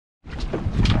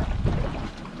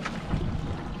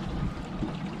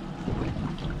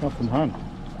Not from home.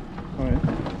 Oh yeah.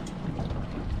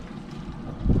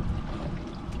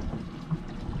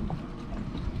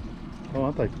 Oh,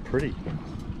 aren't they pretty?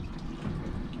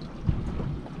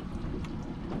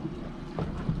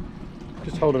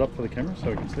 Just hold it up for the camera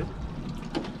so we can see it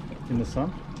in the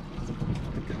sun.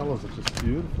 The colours are just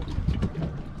beautiful.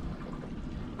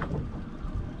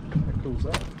 How cool is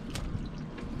that?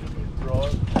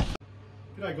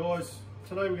 G'day guys,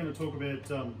 today we're going to talk about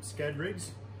Scad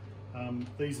rigs.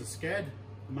 These are Scad.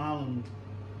 Marlin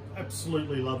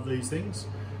absolutely love these things.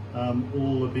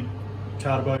 All the big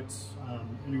charter boats,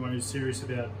 anyone who's serious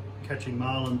about catching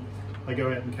Marlin, they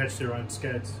go out and catch their own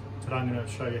Scads. Today I'm going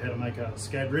to show you how to make a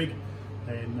Scad rig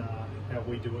and how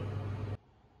we do it.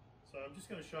 So I'm just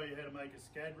going to show you how to make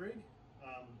a Scad rig.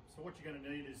 So what you're going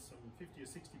to need is some 50 or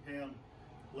 60 pound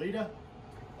leader,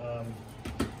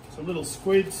 some little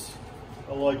squids.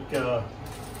 I like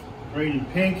green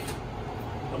and pink.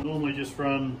 I normally just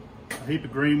run a heap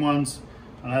of green ones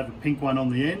and I have a pink one on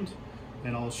the end,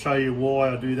 and I'll show you why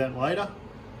I do that later.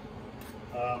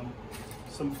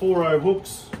 Some 4/0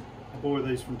 hooks. I bought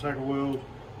these from Tackle World,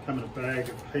 come in a bag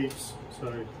of heaps,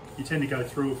 so you tend to go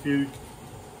through a few.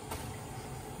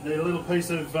 You need a little piece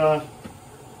of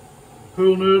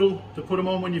pool noodle to put them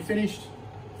on when you're finished,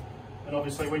 and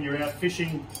obviously when you're out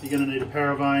fishing you're going to need a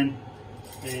paravane,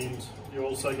 and you're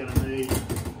also going to need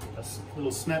a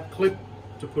little snap clip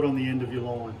to put on the end of your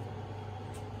line.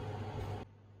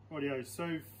 Rightio,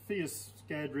 so for your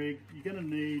Scad rig you're going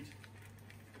to need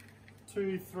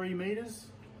 2-3 meters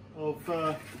of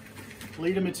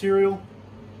leader material.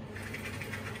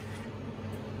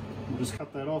 We'll just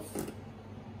cut that off.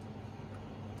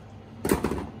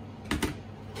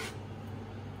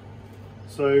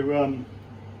 So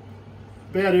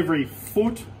about every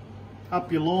foot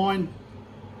up your line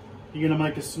you're going to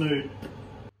make a snood.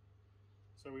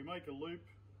 So we make a loop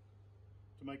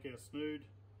to make our snood.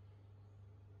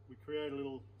 We create a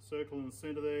little circle in the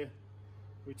center there.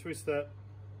 We twist that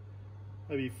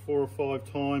maybe 4 or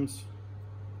 5 times,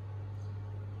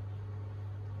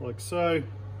 like so.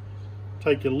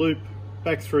 Take your loop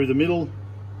back through the middle.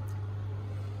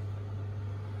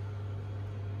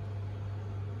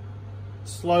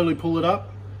 Slowly pull it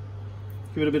up,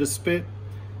 give it a bit of spit,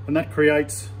 and that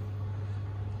creates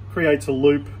a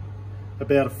loop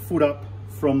about a foot up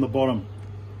from the bottom.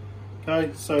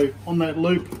 Okay, so on that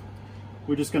loop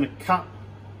we're just going to cut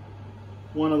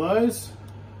one of those,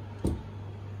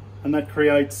 and that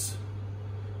creates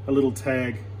a little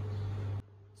tag.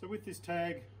 So with this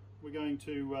tag we're going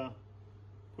to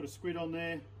put a squid on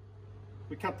there.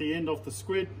 We cut the end off the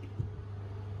squid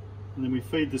and then we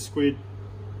feed the squid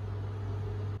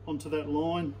onto that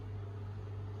line,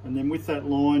 and then with that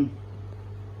line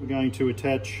we're going to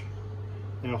attach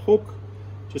our hook,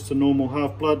 just a normal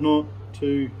half blood knot.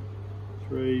 2,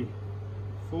 3,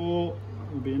 4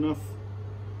 will be enough.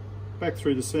 Back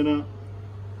through the center,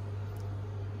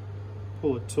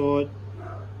 pull it tight,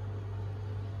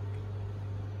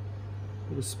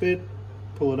 bit of spit,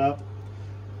 pull it up,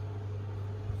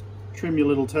 trim your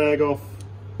little tag off,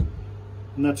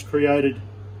 and that's created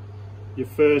your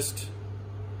first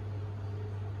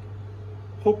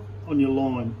hook on your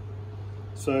line.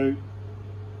 So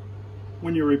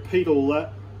when you repeat all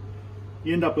that,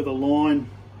 you end up with a line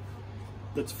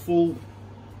that's full.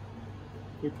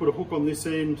 We put a hook on this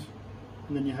end,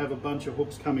 and then you have a bunch of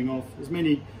hooks coming off, as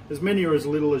many or as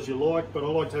little as you like, but I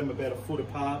like to have them about a foot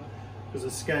apart because the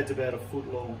Scad's about a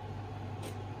foot long.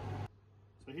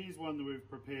 So here's one that we've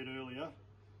prepared earlier.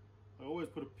 I always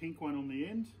put a pink one on the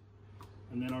end,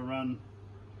 and then I run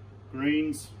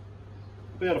greens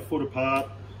about a foot apart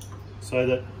so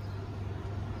that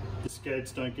the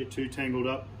Scads don't get too tangled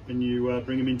up when you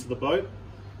bring them into the boat.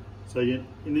 So in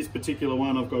this particular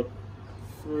one I've got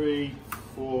 3,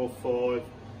 4, 5,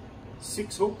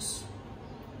 6 hooks,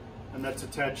 and that's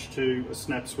attached to a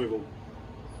snap swivel.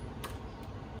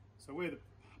 So where the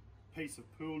piece of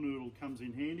pool noodle comes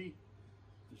in handy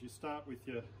is you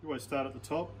always start at the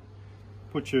top,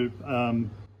 put your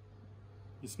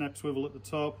snap swivel at the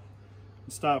top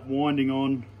and start winding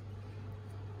on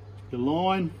your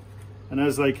line, and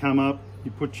as they come up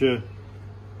you put your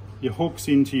hooks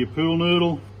into your pool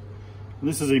noodle. And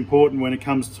this is important when it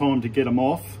comes time to get them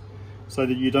off, so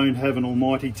that you don't have an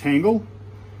almighty tangle.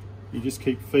 You just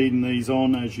keep feeding these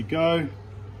on as you go,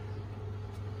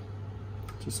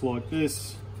 just like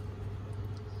this.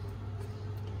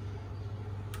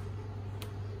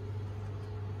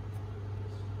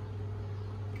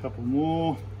 A couple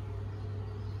more.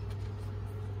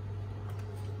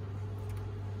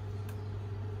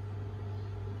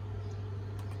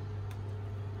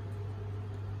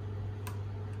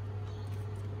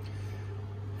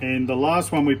 And the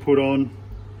last one we put on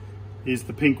is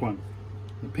the pink one.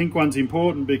 The pink one's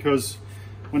important because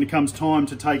when it comes time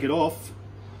to take it off,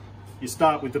 you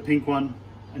start with the pink one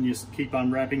and you keep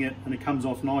unwrapping it, and it comes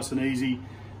off nice and easy,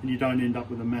 and you don't end up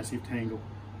with a massive tangle.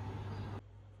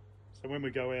 So when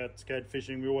we go out scad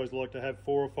fishing, we always like to have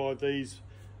 4 or 5 of these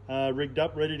rigged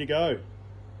up, ready to go.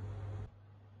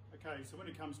 Okay, so when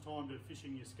it comes time to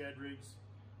fishing your scad rigs,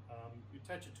 you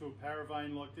attach it to a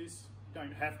paravane like this. You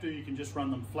don't have to, you can just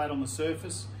run them flat on the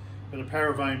surface, but a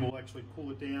paravane will actually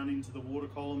pull it down into the water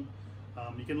column.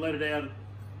 You can let it out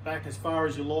back as far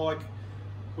as you like.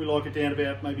 We like it down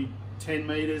about maybe 10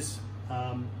 metres.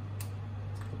 It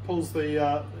pulls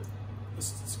the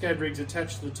scad rigs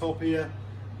attached to the top here,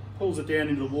 pulls it down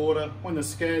into the water. When the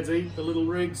scads eat the little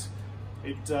rigs,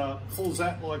 it pulls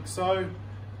that like so,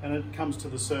 and it comes to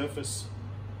the surface.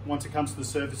 Once it comes to the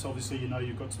surface, obviously you know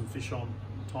you've got some fish on,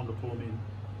 time to pull them in.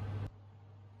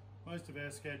 Most of our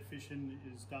scad fishing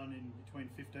is done in between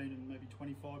 15 and maybe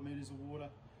 25 metres of water.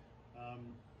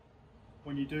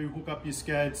 When you do hook up your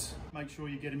scads, make sure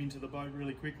you get them into the boat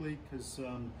really quickly, because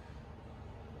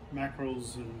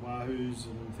mackerels and wahoos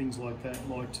and things like that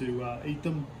like to eat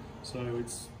them. So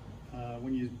it's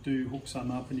when you do hook some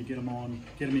up and you get them on,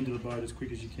 get them into the boat as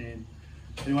quick as you can.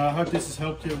 Anyway, I hope this has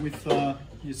helped you with your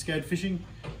scad fishing,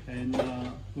 and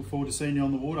look forward to seeing you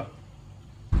on the water.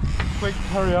 Quick,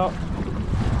 hurry up.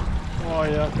 Oh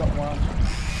yeah, I've got one.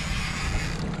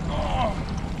 Oh.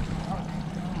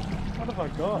 What have I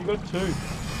got? You got 2.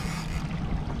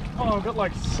 Oh, I've got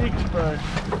like 6, bro.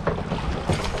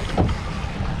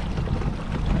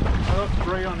 I got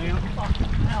 3 on here.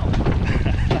 Fucking hell.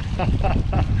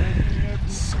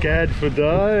 Scad for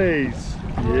days.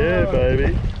 Yeah,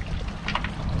 baby.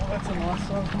 Oh, that's a nice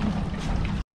one.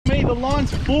 Me, the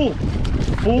line's full.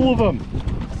 Full of them.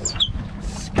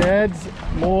 Scads,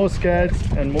 more scads,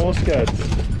 and more scads.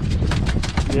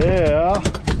 Yeah.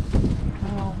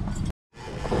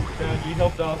 Dad, you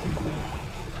helped us.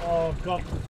 Oh, I've got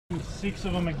 6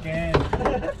 of them again.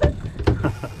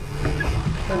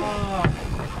 Oh.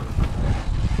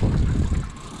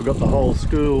 We've got the whole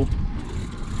school.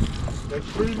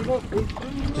 Just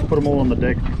put them all on the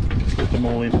deck. Slip them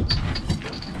all in.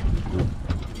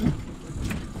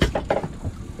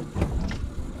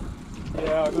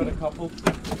 Yeah, I got a couple.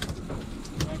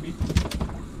 Maybe.